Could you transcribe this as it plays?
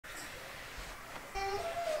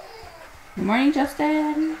Good morning,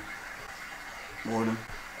 Justin. Morning.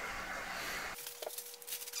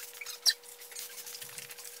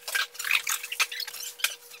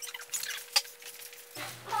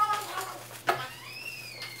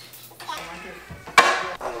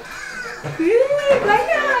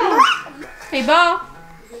 Hey, Ball.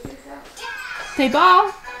 Hey,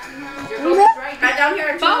 Ball. Right down here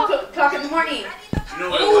at 2 o'clock in the morning. You know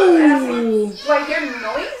what it was? Do I hear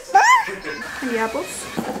noise? The apples.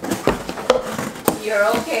 You're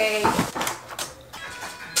okay.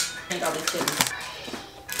 Take all these things.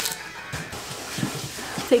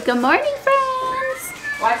 Say good morning, friends.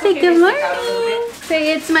 Why Say good morning.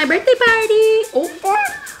 Say it's my birthday party. Oh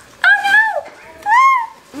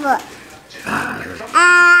no.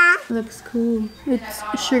 Looks cool. It's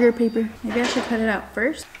sugar paper. Maybe I should cut it out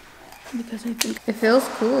first because I think it feels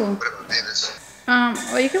cool.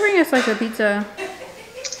 Well, you can bring us like a pizza.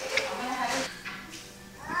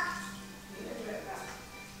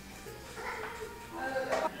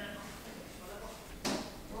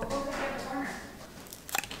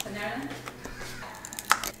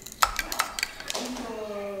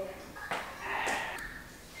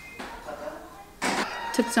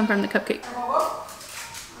 Took some from the cupcake.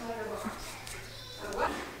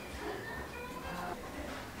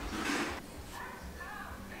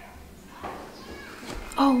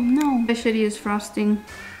 Oh no, I should use frosting.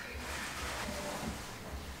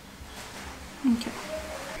 Okay.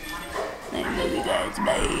 Let me move you guys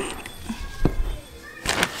back.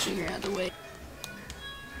 Sugar out of the way.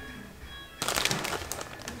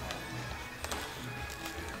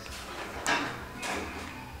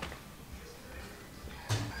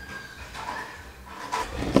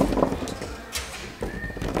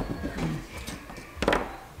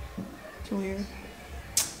 It's weird.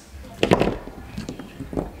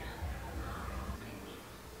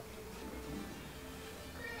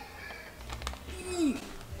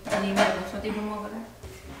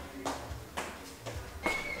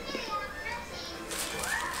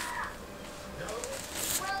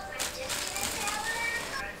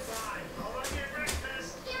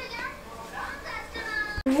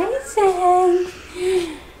 Grayson!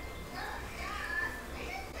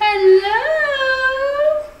 Hello!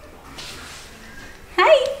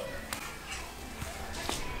 Hi!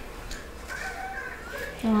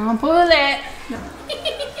 Don't pull it!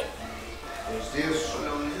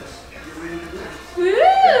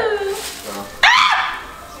 Woo! Ah!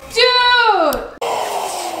 Dude!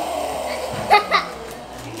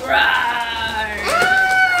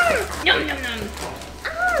 Yum, yum, yum.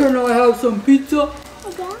 Can I have some pizza?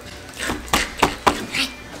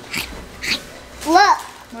 Look,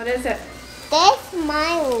 What is it? that's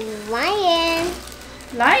my lion.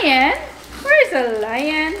 Lion? Where is a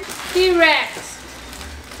lion? T-Rex.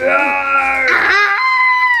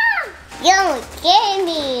 You scared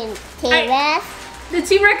me, T-Rex. The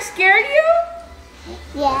T-Rex scared you?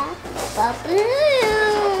 Yeah.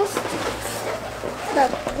 Balloons.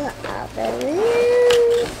 Balloons.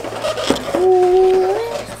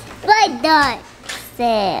 But don't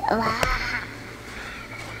say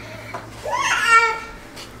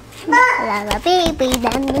la baby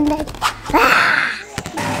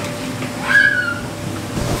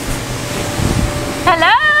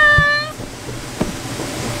Hello?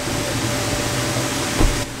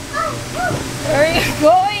 Where are you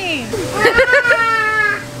going?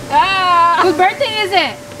 Whose birthday is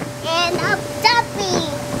it? And I'm jumping.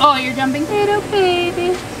 Oh, you're jumping potato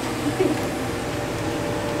baby.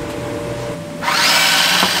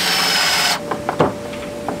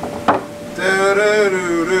 Stop.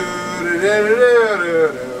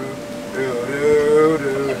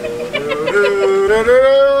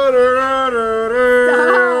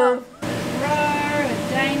 Roar with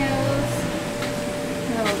dinos.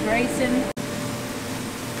 Little Grayson.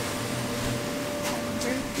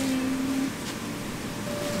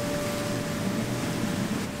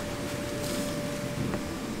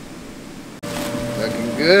 Looking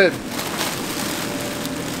good.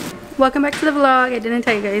 Welcome back to the vlog. I didn't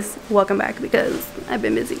tell you guys welcome back because I've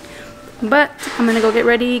been busy. But I'm gonna go get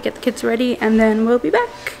ready, get the kids ready, and then we'll be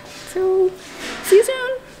back. So, see you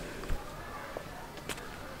soon.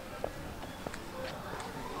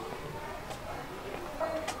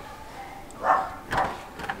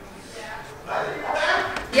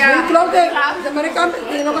 Yeah.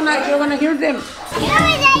 You're gonna hear them.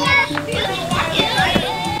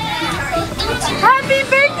 Happy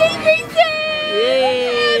birthday, Grayson!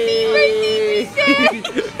 Happy birthday, Grayson!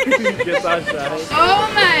 Oh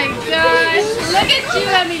my gosh! Look at you,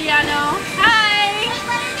 Emiliano. Hi!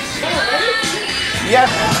 Yes.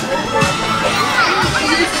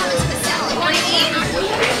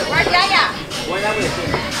 Where's Yaya?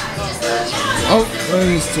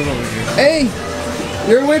 he's still over here. Hey!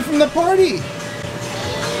 You're away from the party!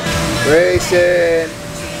 Grayson!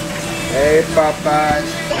 Hey, Papa!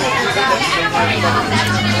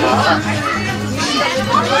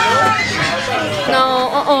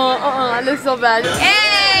 No, it looks so bad.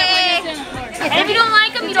 Hey! And if you don't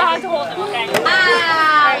like them, you don't have to hold them, okay?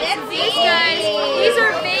 Let's see. These guys, these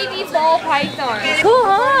are baby ball pythons. Cool,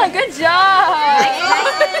 huh? Good job.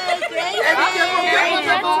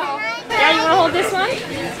 Yeah, you want to hold this one?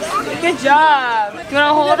 Good job. You want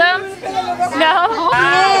to hold them? No?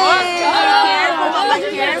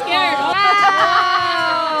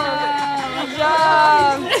 Good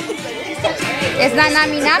job. It's not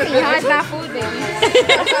nami, huh? It's not food, baby.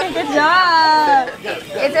 Good job.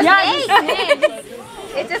 It's a snake.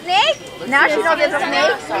 It's a snake? Now she knows it's a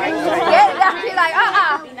snake. Yeah, now she's like,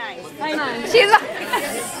 She's like,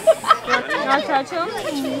 You want to touch him?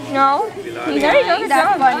 No? There you go. Good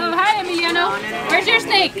job. Oh, hi, Emiliano. Where's your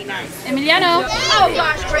snake? Emiliano. oh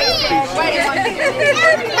gosh, great.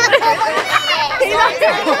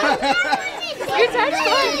 You touched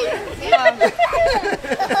him.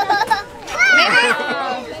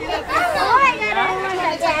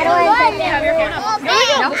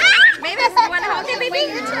 Maybe you want to hold it, baby?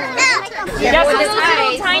 Yeah, so those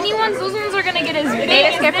little tiny ones, those ones are going to get as big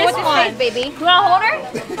as Careful with this the one. face, baby. You want to hold her?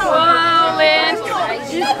 Whoa, Lynn.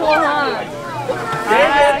 She's cool, huh?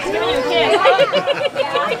 She's giving you a kiss.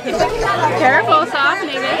 Careful, soft,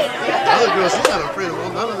 maybe. Other girl, she's not afraid of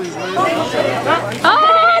none of these ladies.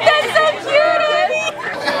 Oh, that's so cute.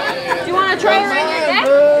 Do you want to try her on your neck?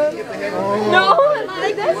 No,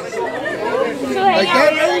 like this. She'll hang out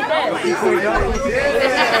with you like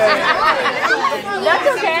this. That's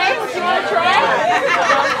okay. Do you want to try?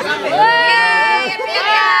 Yay,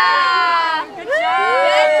 Amelia! Good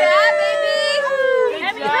Good job, baby.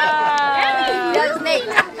 job. You're a snake.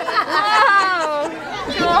 Wow.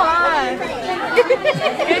 Come on.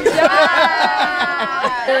 Good job.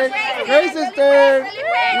 Grayson's turn! Don't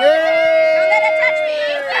Yay! let her touch me.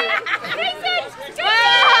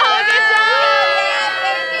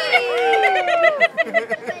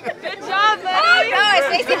 Good job, Oh buddy. no, it's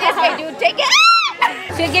facing this way, dude. Take it.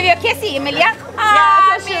 She'll give you a kissy, Amelia. that's Oh,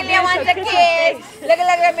 what she'll Amelia do. wants a She'll kiss. Look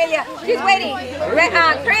at Amelia. She's waiting.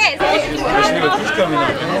 Chris.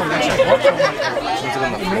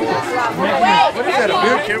 What is that, a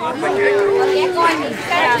beer camera?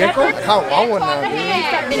 Gecko? How I want that,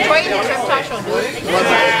 dude. Enjoy the trip taco, dude.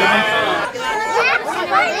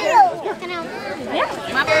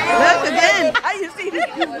 Look again. Ay, you see that?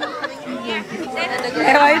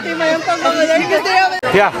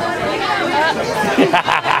 Yeah.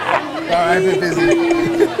 I've been busy.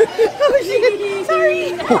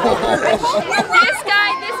 This guy,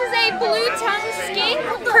 this is a blue tongue skink.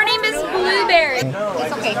 Her name is Blueberry.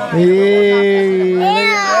 It's okay.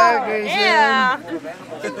 Yeah.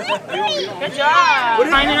 Good job.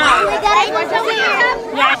 Climbing up.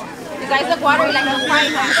 Yeah. You guys look watery like a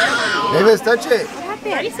frying pan. Davis, touch it.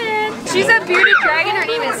 Grayson. She's a bearded dragon. Her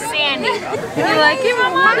name is Sandy. You like it,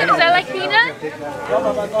 Mama? Is that like Peanut?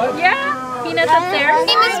 Yeah. Peanut's up there. Her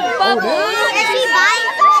name is Bubbles. Is she biting?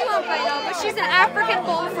 She won't bite though, but she's an African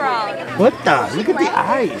bullfrog. What the? Look at the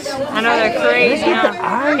eyes. I know they're crazy. Look at the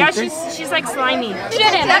eyes. Yeah, she's like slimy.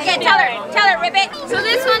 Shouldn't. Okay, tell her, Ribbit. So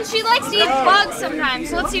this one, she likes to eat bugs sometimes.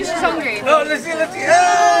 So let's see if she's hungry. Oh, let's see. Oh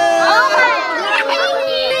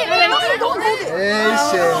Hey,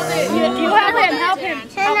 Shane. You help him. Help him.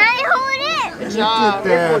 Can I hold it? Look at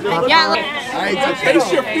that. Yeah. Look. I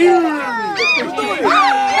taste your fear.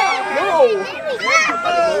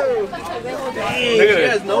 Look at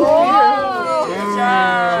it.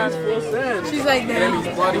 She's like that.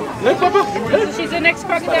 She's the next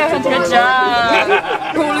crocodile hunter. Good job.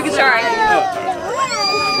 Oh, look at that.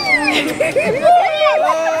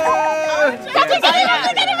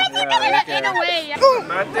 In a way. Yeah.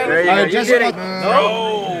 There you go. You did it. No.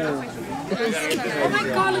 Oh my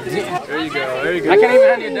God, look at this. There you go. There you go. I can't even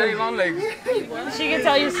handle your dirty long legs. She can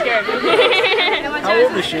tell you're scared. How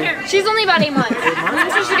old is she? She's only about 8 months.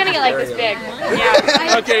 So she's gonna get like this big.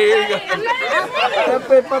 Yeah. Okay, here you go.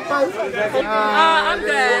 I'm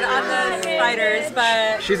good on the spiders,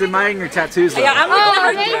 but She's admiring your tattoos. Though. yeah, I'm looking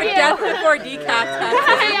Oh, thank you. definitely for a decaf tattoo.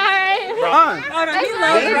 Alright. Ron. Oh no, he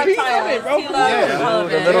loves reptiles. He loves all of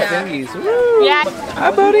The it. little Yeah. thingies. Woo. Yeah.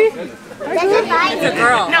 Hi, buddy. Does it bite? It's a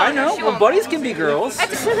girl. I know. Well, buddies can be girls.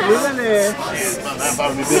 Spiders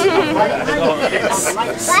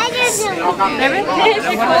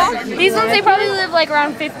do. These ones, they probably live like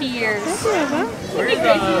around 50 years. Good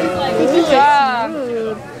job.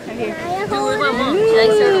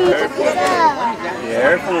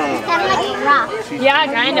 Careful. Kind of like a rock. Yeah,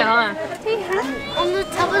 kinda, huh? Oh no, the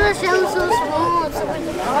top of the shell is so small.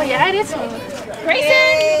 Oh yeah, it is smooth. Grayson!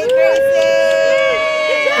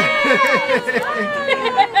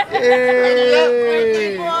 Hey!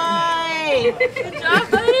 Good job,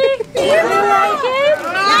 buddy! You like it?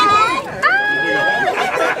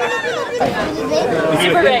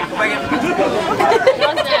 Super big.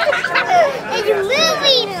 It's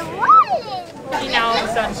moving and rolling. You know,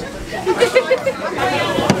 son.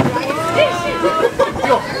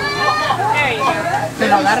 There you go.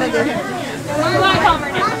 Come on,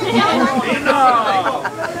 Palmer now.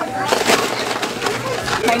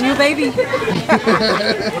 My new baby.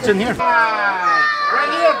 What's in here? Is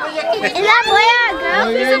that boy or a girl?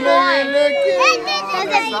 He's a boy.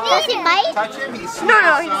 Does he bite? No,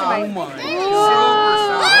 he doesn't bite.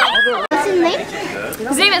 What's his name?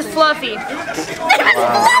 His name is Fluffy. Say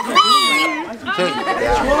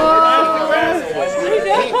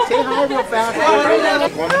hi real fast.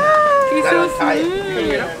 He's so sweet.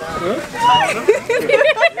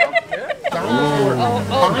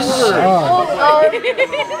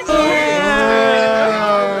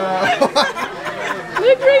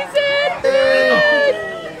 Look, Grayson!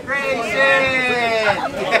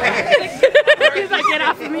 He's like, get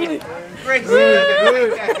off of me.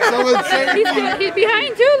 Someone say He's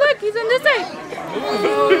behind too. Look, he's on this side.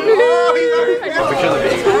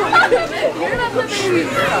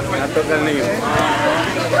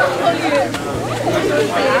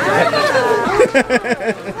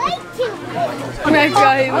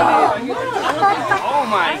 Oh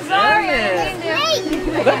my goodness.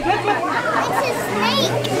 It's a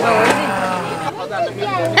snake.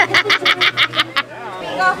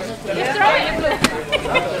 Just throw it.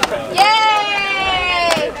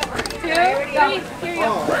 Yay! 2, 3, here you go.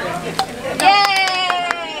 Yay!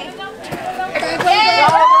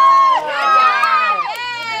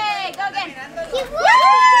 Yay! Go again. Woo!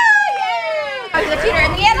 Yay! The cheater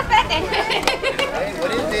in the elephant.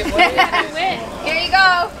 Here you go.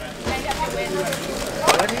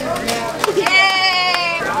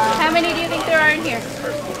 Yay! How many do you think there are in here?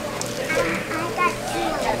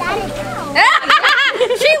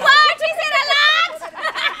 She won! She said a lot!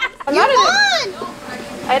 You won!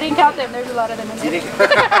 I didn't count them. There's a lot of them in there.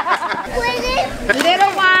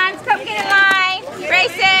 Little ones, come get in line.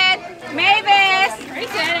 Grayson, Mavis.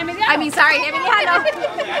 I mean, sorry, Emiliano.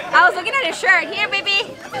 I was looking at his shirt. Here,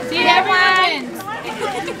 baby. See, everyone.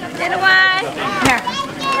 Little one. Here.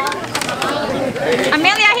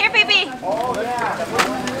 Amelia, here, baby.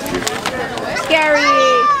 Scary.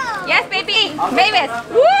 Yes, baby. Mavis.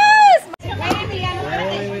 Woo!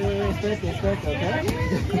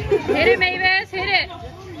 Hit it, Mavis. Hit it.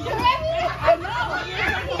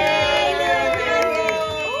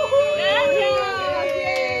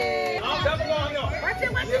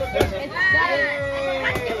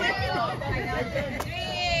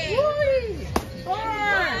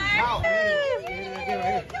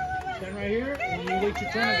 Stand right here and you wait your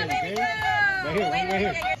turn again, okay? Right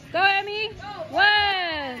here. Go, Emmy.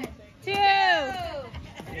 1, 2,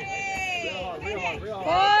 3, 4.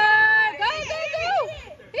 Go.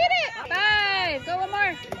 Hit it. 5. Go one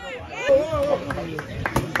more.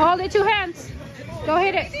 Hold it 2 hands. Go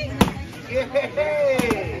hit it.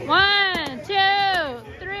 1, 2,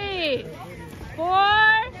 3,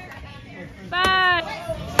 4, 5.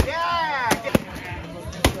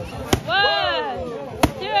 1,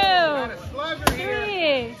 2,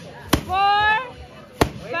 3, 4,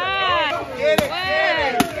 5. 1,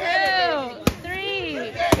 2,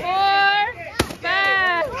 3, 4, 5.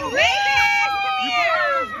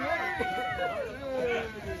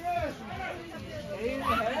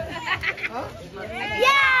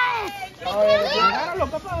 Yes!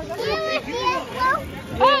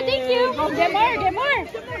 Oh, thank you. Get more.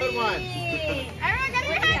 Good one.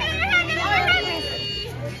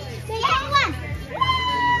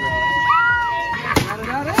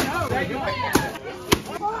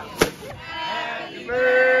 Happy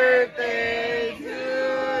birthday to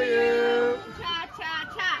you.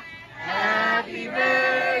 Cha-cha-cha. Happy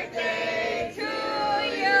birthday To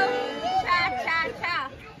you. Cha-cha-cha.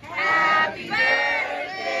 Happy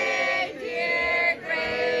birthday, dear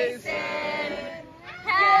Grayson.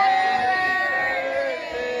 Happy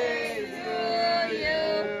birthday to you.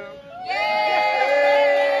 Yay!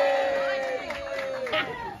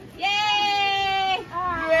 Yay!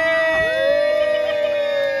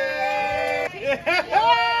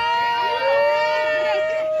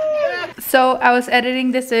 So I was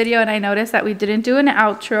editing this video and I noticed that we didn't do an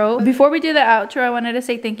outro. Before we do the outro, I wanted to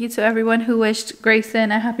say thank you to everyone who wished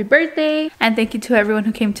Grayson a happy birthday. And thank you to everyone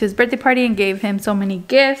who came to his birthday party and gave him so many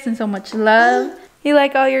gifts and so much love. You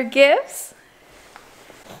like all your gifts?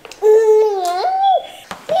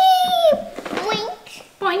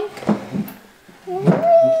 Boink.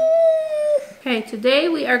 Okay, today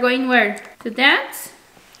we are going where? To dance?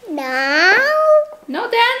 No. No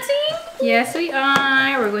dancing? Yes, we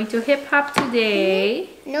are. We're going to hip hop today.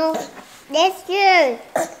 No. That's good.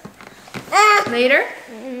 Later?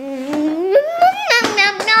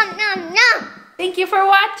 No. Thank you for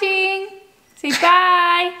watching. Say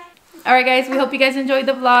bye. Alright guys, we hope you guys enjoyed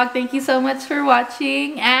the vlog. Thank you so much for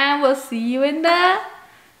watching. And we'll see you in the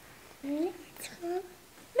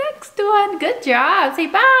next one. Good job. Say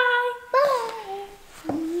bye.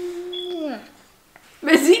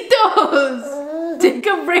 Besitos. Take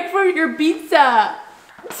a break from your pizza.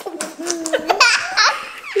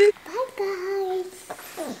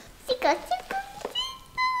 Bye guys.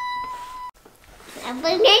 Have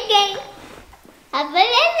a good day. Have a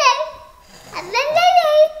good day. Have a good day.